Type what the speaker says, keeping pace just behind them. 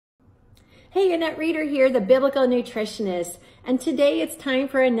Hey, Annette Reeder here, the Biblical Nutritionist, and today it's time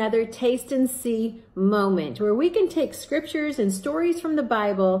for another Taste and See moment where we can take scriptures and stories from the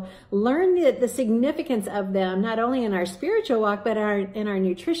Bible, learn the significance of them, not only in our spiritual walk, but in our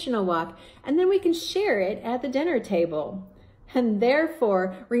nutritional walk, and then we can share it at the dinner table. And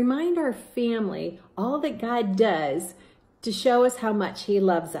therefore, remind our family all that God does to show us how much He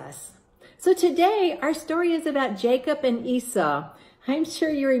loves us. So today, our story is about Jacob and Esau. I'm sure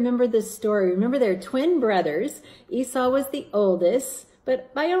you remember this story. Remember, they're twin brothers. Esau was the oldest,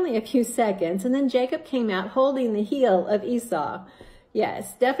 but by only a few seconds. And then Jacob came out holding the heel of Esau.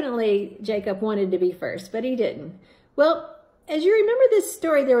 Yes, definitely Jacob wanted to be first, but he didn't. Well, as you remember this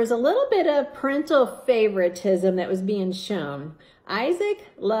story, there was a little bit of parental favoritism that was being shown. Isaac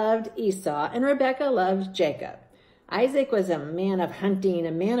loved Esau and Rebekah loved Jacob. Isaac was a man of hunting,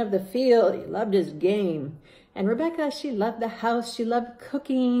 a man of the field. He loved his game. And Rebekah, she loved the house, she loved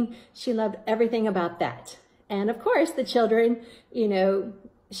cooking, she loved everything about that. And of course, the children,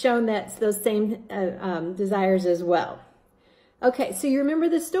 shown that those same desires as well. Okay, so you remember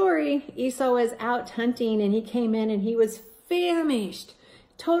the story. Esau was out hunting and he came in and he was famished,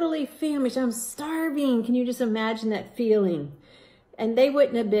 totally famished. I'm starving. Can you just imagine that feeling? And they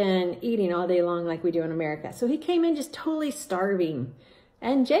wouldn't have been eating all day long like we do in America. So he came in just totally starving.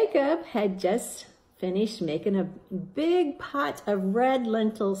 And Jacob had just finished making a big pot of red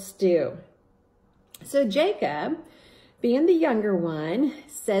lentil stew. So Jacob, being the younger one,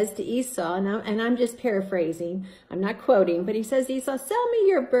 says to Esau, and I'm just paraphrasing, I'm not quoting, but he says to Esau, sell me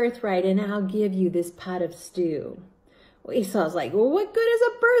your birthright and I'll give you this pot of stew. Well, Esau's like, well, what good is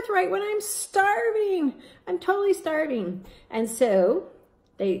a birthright when I'm starving? I'm totally starving. And so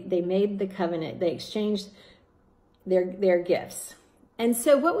they made the covenant. They exchanged their gifts. And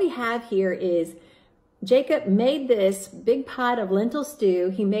so what we have here is Jacob made this big pot of lentil stew.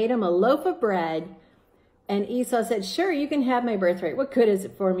 He made him a loaf of bread. And Esau said, sure, you can have my birthright. What good is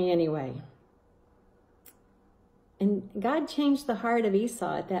it for me anyway? And God changed the heart of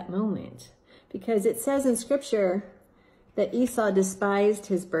Esau at that moment, because it says in Scripture that Esau despised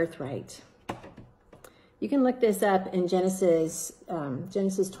his birthright. You can look this up in Genesis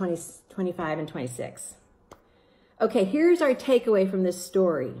 20, 25 and 26. Okay, here's our takeaway from this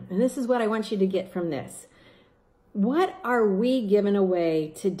story. And this is what I want you to get from this. What are we giving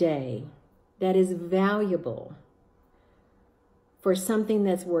away today that is valuable for something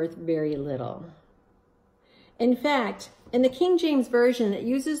that's worth very little? In fact, in the King James Version, it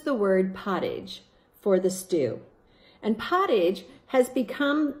uses the word pottage for the stew. And pottage has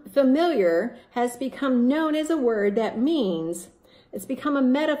become familiar, has become known as a word that means, it's become a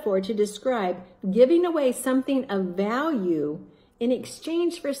metaphor to describe giving away something of value in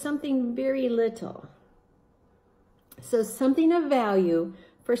exchange for something very little. So something of value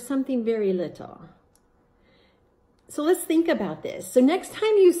for something very little. So let's think about this. So next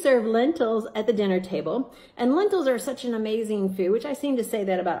time you serve lentils at the dinner table, and lentils are such an amazing food, which I seem to say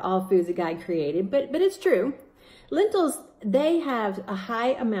that about all foods that God created, but it's true. Lentils, they have a high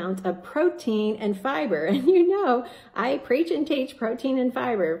amount of protein and fiber. And I preach and teach protein and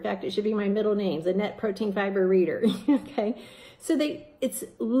fiber. In fact, it should be my middle name, Annette Protein Fiber Reader. Okay, so it's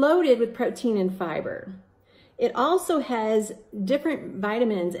loaded with protein and fiber. It also has different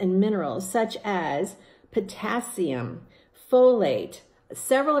vitamins and minerals such as potassium, folate,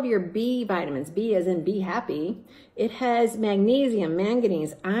 several of your B vitamins, B as in be happy. It has magnesium,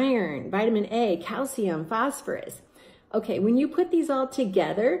 manganese, iron, vitamin A, calcium, phosphorus. Okay, when you put these all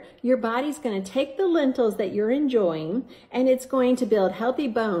together, your body's going to take the lentils that you're enjoying and it's going to build healthy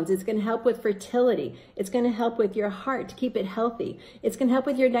bones. It's going to help with fertility. It's going to help with your heart to keep it healthy. It's going to help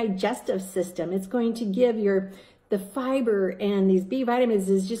with your digestive system. It's going to give the fiber, and these B vitamins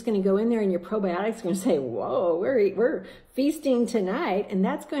is just going to go in there, and your probiotics are going to say, whoa, we're feasting tonight, and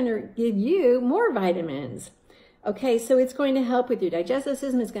that's going to give you more vitamins. Okay, so it's going to help with your digestive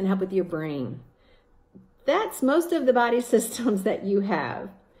system. It's going to help with your brain. That's most of the body systems that you have.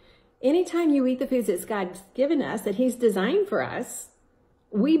 Anytime you eat the foods that God's given us, that He's designed for us,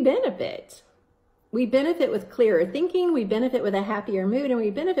 we benefit. We benefit with clearer thinking, we benefit with a happier mood, and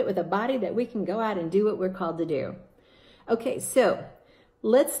we benefit with a body that we can go out and do what we're called to do. Okay, so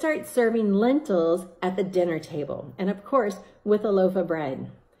let's start serving lentils at the dinner table. And of course, with a loaf of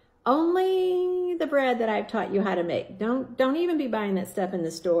bread. Only the bread that I've taught you how to make. Don't even be buying that stuff in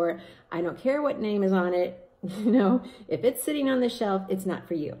the store. I don't care what name is on it. If it's sitting on the shelf, it's not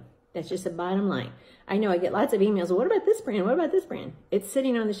for you. That's just the bottom line. I know I get lots of emails. Well, what about this brand? What about this brand? It's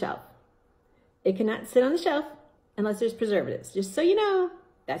sitting on the shelf. It cannot sit on the shelf unless there's preservatives. Just so you know,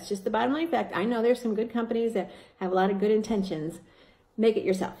 that's just the bottom line fact. I know there's some good companies that have a lot of good intentions. Make it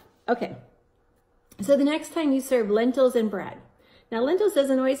yourself. Okay, So the next time you serve lentils and bread. Now, lentils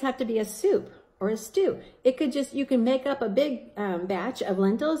doesn't always have to be a soup or a stew. It could just, you can make up a big batch of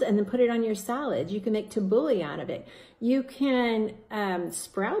lentils and then put it on your salad. You can make tabbouleh out of it. You can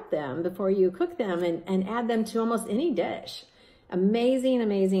sprout them before you cook them and add them to almost any dish. Amazing,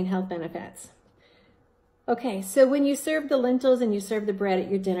 amazing health benefits. Okay, so when you serve the lentils and you serve the bread at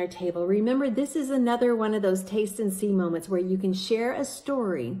your dinner table, remember this is another one of those taste and see moments where you can share a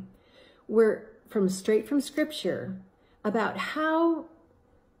story straight from scripture about how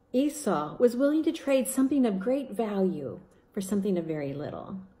Esau was willing to trade something of great value for something of very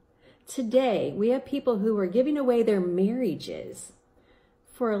little. Today, we have people who are giving away their marriages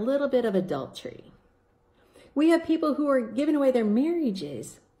for a little bit of adultery. We have people who are giving away their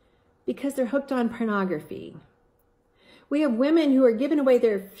marriages because they're hooked on pornography. We have women who are giving away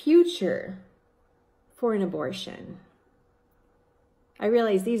their future for an abortion. I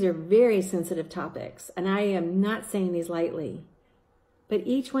realize these are very sensitive topics, and I am not saying these lightly. But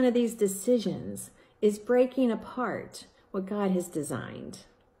each one of these decisions is breaking apart what God has designed.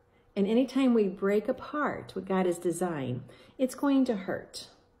 And anytime we break apart what God has designed, it's going to hurt.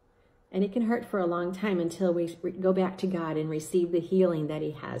 And it can hurt for a long time until we go back to God and receive the healing that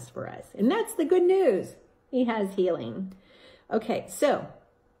he has for us. And that's the good news. He has healing. Okay, so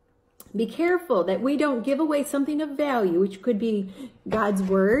be careful that we don't give away something of value, which could be God's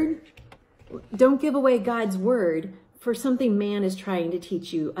word. Don't give away God's word for something man is trying to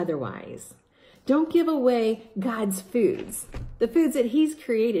teach you otherwise. Don't give away God's foods, the foods that he's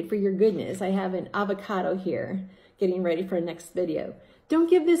created for your goodness. I have an avocado here, getting ready for the next video. Don't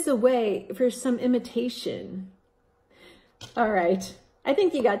give this away for some imitation. All right, I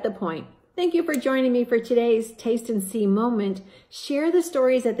think you got the point. Thank you for joining me for today's Taste and See moment. Share the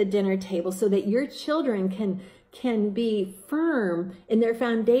stories at the dinner table so that your children can be firm in their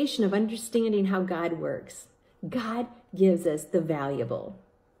foundation of understanding how God works. God gives us the valuable,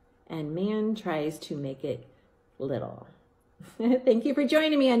 and man tries to make it little. Thank you for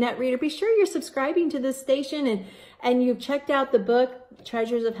joining me on NetReader. Be sure you're subscribing to this station and you've checked out the book,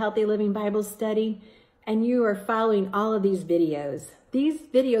 Treasures of Healthy Living Bible Study, and you are following all of these videos. These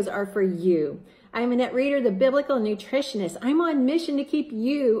videos are for you. I'm a NetReader, the biblical nutritionist. I'm on mission to keep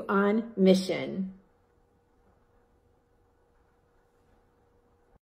you on mission.